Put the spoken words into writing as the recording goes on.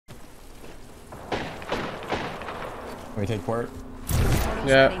We take port.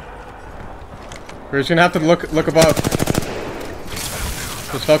 Yeah. We're just gonna have to look above.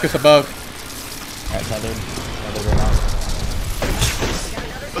 Just focus above. Alright, tethered. Tethered right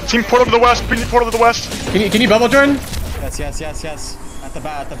now. Team port over the west. Bring the port over the west. Can you bubble, Jordan? Yes, yes, yes, yes. At the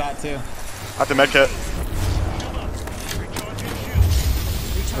bat too. At the medkit.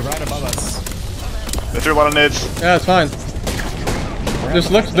 They're right above us. They threw a lot of nades. Yeah, it's fine.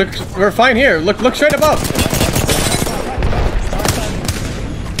 Just look. We're fine here. Look straight above.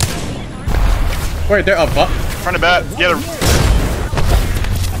 Wait, they're above. Trying to bat. Yeah, they're...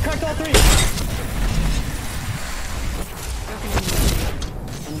 I cracked all three.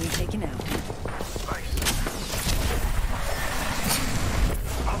 Enemy taken out.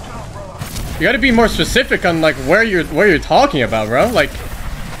 You gotta be more specific on like where you're talking about, bro. Like.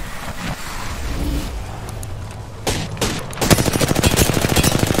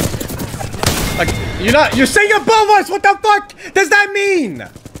 You're saying above us! What the fuck does that mean?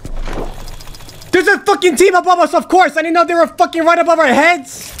 There's a fucking team above us, of course! I didn't know they were fucking right above our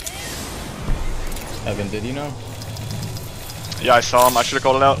heads! Evan, did you know? Yeah, I saw him. I should have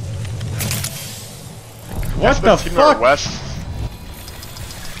called it out. What the fuck? West.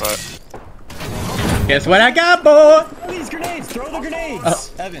 But... Guess what I got, boy? Oh, these grenades! Throw the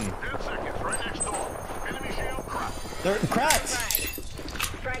grenades! Evan. They're cracked!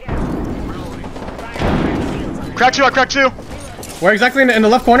 Crack two, I cracked two! Where exactly? In the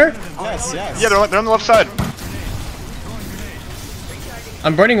left corner? Yes, yes. Yeah, they're on the left side.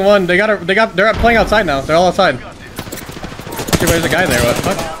 I'm burning one. They're playing outside now. They're all outside. Shit, there's a guy there. What the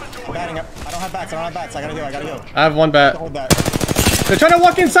fuck? I'm batting up. I don't have bats. I gotta go. I have one bat. Hold that. They're trying to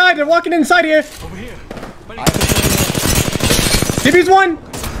walk inside. They're walking inside here. DB's one.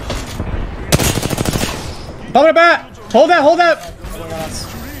 Bubble a bat. Hold that.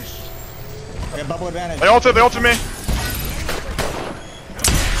 I got bubble advantage. They ulted me.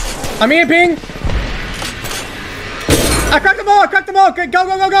 I'm EMPing. I cracked them all.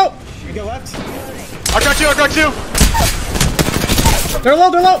 Go. You go left. I cracked two. They're low.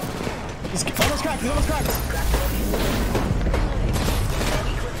 He's almost cracked.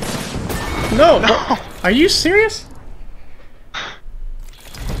 No. Are you serious?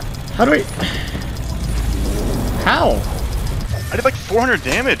 How do we... How? I did like 400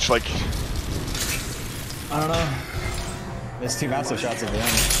 damage, like... I don't know. There's two massive shots at the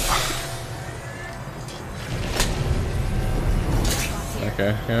end.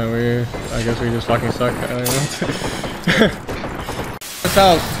 Okay, yeah, I guess we just fucking suck. I don't know. This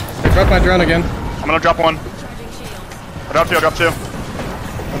house. They dropped my drone again. I'm gonna drop one. I dropped two.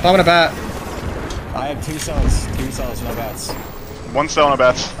 I'm popping a bat. I have two cells, no bats. One cell, no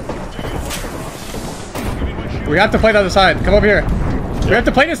bats. We have to play the other side. Come over here. We have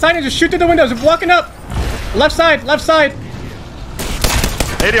to play this side and just shoot through the windows. We're walking up. Left side.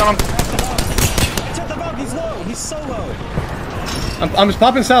 80 on him. Check the bug, he's low. He's so low. I'm just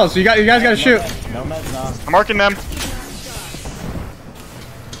popping cells. So you guys gotta shoot. No meds, no. I'm marking them.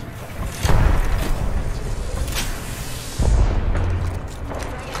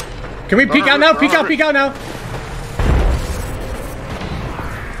 Can we peek out now? Peek out now.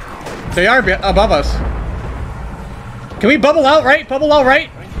 They are above us. Can we bubble out right?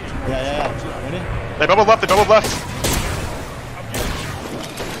 Yeah. Ready? They bubbled left.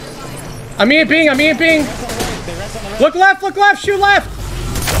 I'm EMPing. Look left, shoot left.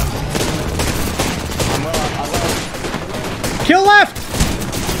 Kill left.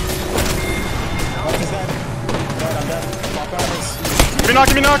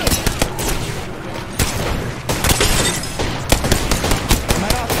 Give me knock.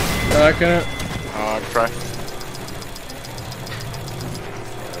 I couldn't. Good try.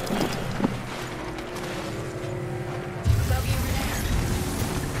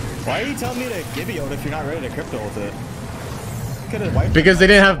 Why are you telling me to give you ult if you're not ready to crypto ult it? Could've wiped Because they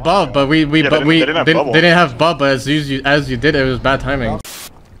didn't have bub, but they didn't have bub, but as you did, it was bad timing.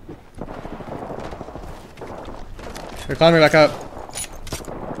 They're climbing back up.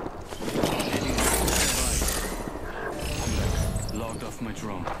 Logged off my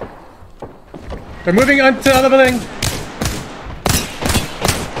drone. They're moving on to the other building.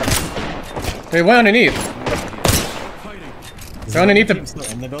 They went underneath. They're underneath the...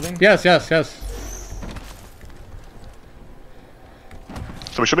 in the building? Yes. So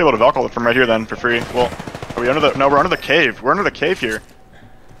we should be able to Valkyrie from right here then for free. Well, are we under the... No, we're under the cave. We're under the cave here.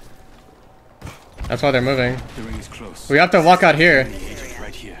 That's why they're moving. The ring is close. We have to walk out here.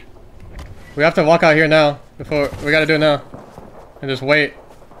 Right here. We have to walk out here now. Before we gotta do it now. And just wait.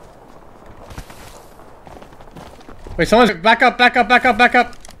 Wait, someone's back up.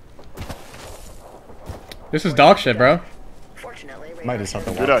 This is dog shit, bro. Might just have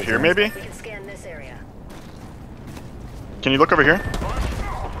to Dude, out here maybe? We can scan this area. Can you look over here?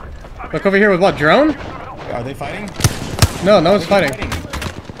 Look over here with what, drone? Are they fighting? No, no one's fighting.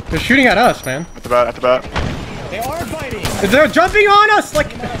 They're shooting at us, man. At the bat, at the bat. They are fighting! They're jumping on us! Like...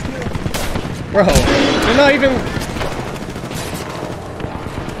 Bro, they're not even...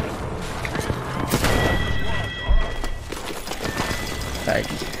 Like,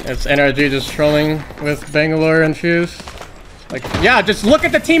 it's NRG just trolling with Bangalore and Fuse. Like, yeah, just look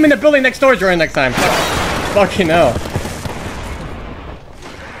at the team in the building next door, Jordan, next time. Fucking hell.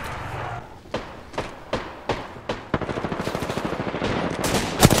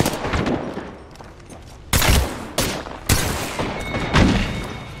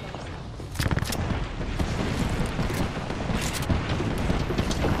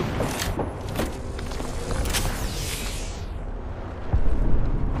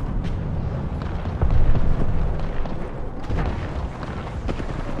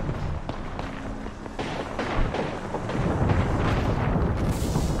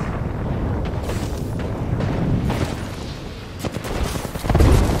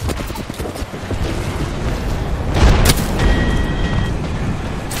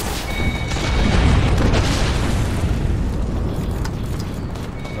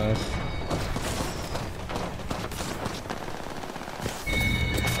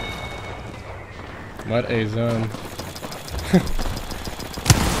 What a zone.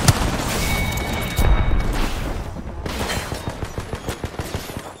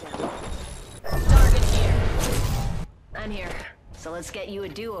 Target here. I'm here. So let's get you a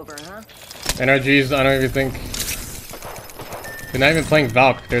do-over, huh? NRGs, I don't even think... They're not even playing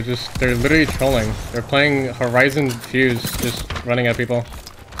Valk, they're literally trolling. They're playing Horizon Fuse, just running at people.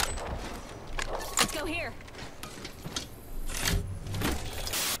 Let's go here.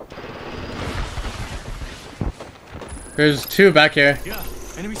 There's two back here. Yeah,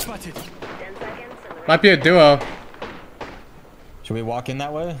 enemy spotted. 10 seconds. Might be a duo. Should we walk in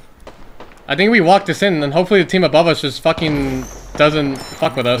that way? I think we walk this in, and hopefully the team above us just fucking doesn't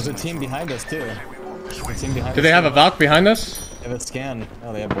fuck with us. There's a team behind us too. There's a team behind Do us they have too. a Valk behind us? They have a scan.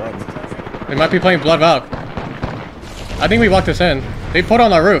 Oh, they have blood. They might be playing Blood Valk. I think we walk this in. They put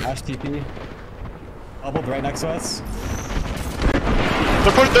on our roof. Ash TP. Bubbled right next to us.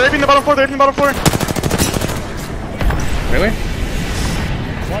 They're aping the bottom floor, they're aping the bottom floor. Really?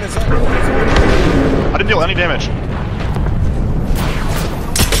 What is up? I didn't deal any damage.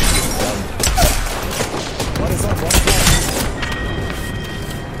 What is up? What is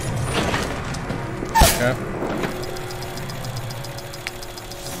up? Okay.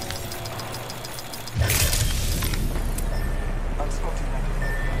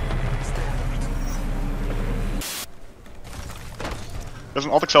 There's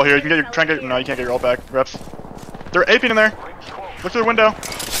an alt excel here. You can get your, try and get. No, you can't get your ult back. Reps. They're aping in there. Look through the window.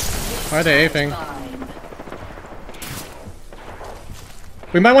 Why are they aping?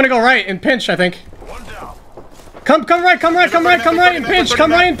 We might want to go right and pinch, I think. Come right, come right, come right, come right and pinch,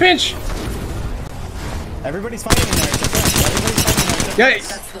 come right and pinch. Everybody's fighting in there. Everybody's fighting in there. Yeah.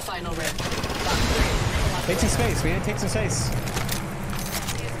 That's the final rip. Take some space. We need to take some space.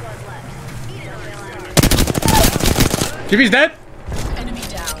 GB's dead. Enemy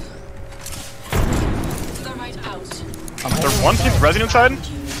down. Thermite out. There's one team resident inside.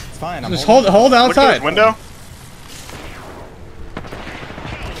 It's fine. I'm Just holding. hold Look through outside. this window.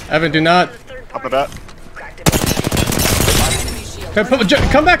 Evan, do not. Up the bat.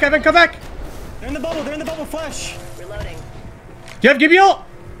 Come back, Evan, come back. They're in the bubble. They're in the bubble. Flash. Reloading. Do you have GB ult?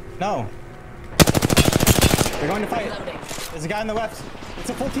 No. They're going to fight. Reloading. There's a guy on the left. It's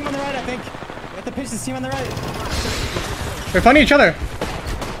a full team on the right, I think. We have to pitch this team on the right. They're fighting each other.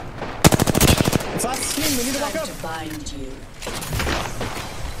 It's last team. We need to walk up. Bind you.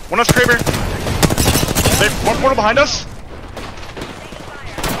 One else Kraber. They one portal behind us.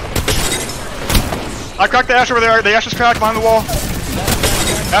 I cracked the Ash over there. The Ash is cracked behind the wall.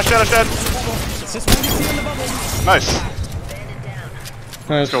 Ash dead, Ash dead. It's just one team in the bubble. Nice. Nice.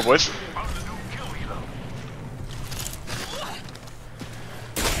 Let's go, boys.